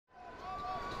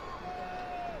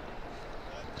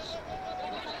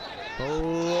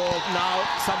Oh, now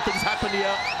something's happened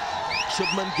here.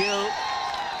 Shubman Gill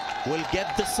will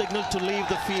get the signal to leave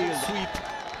the field. Sweep.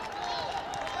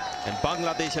 And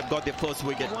Bangladesh have got their first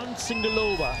wicket. One single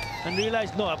over and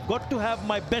realized, no, I've got to have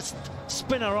my best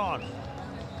spinner on.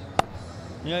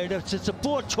 Yeah, it's a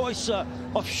poor choice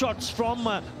of shots from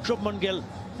Shubman Gill.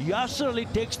 Yasser Ali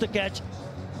takes the catch.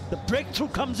 The breakthrough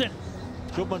comes in.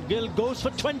 Shubman Gill goes for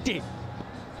 20.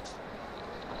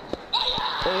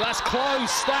 Oh, that's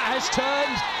close. That has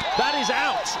turned. That is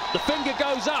out. The finger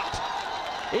goes up.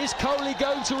 Is Kohli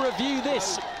going to review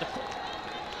this?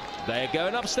 They're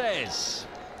going upstairs.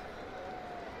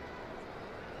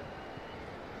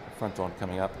 Front on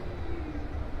coming up.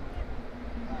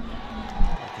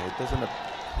 Okay, it doesn't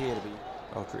appear to be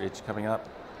ultra edge coming up.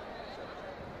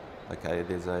 Okay,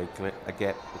 there's a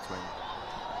gap between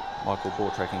Michael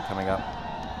ball tracking coming up.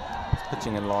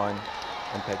 Pitching in line,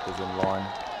 impact is in line,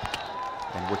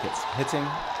 and wickets hitting.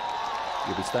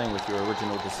 You'll be staying with your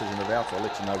original decision of out. I'll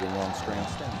let you know when you're on screen.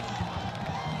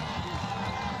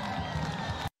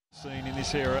 Seen in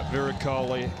this era, Virat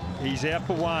Kohli. He's out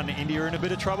for one. India in a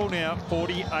bit of trouble now.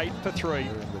 48 for 3.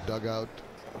 In the dugout.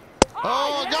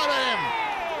 Oh, got him!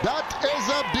 That is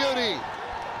a beauty.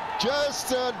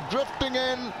 Just drifting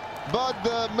in, but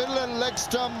the middle and leg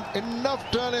stump,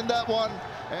 enough turn in that one.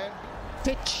 And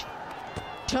pitch,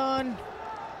 turn,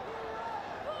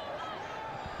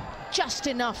 just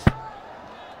enough.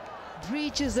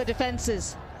 Breaches the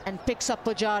defenses and picks up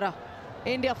Pujara.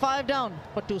 India 5 down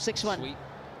for 261. Sweet.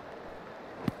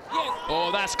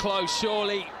 Oh, that's close,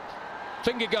 surely.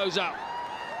 Finger goes up.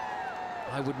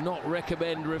 I would not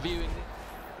recommend reviewing it.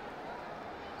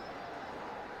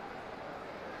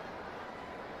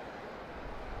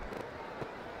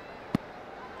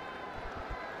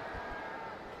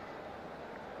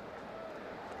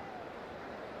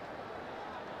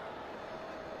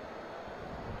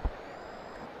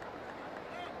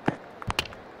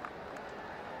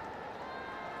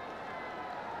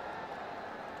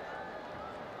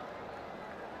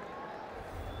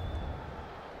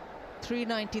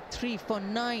 .393 for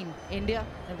 9 India.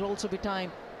 It will also be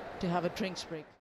time to have a drinks break.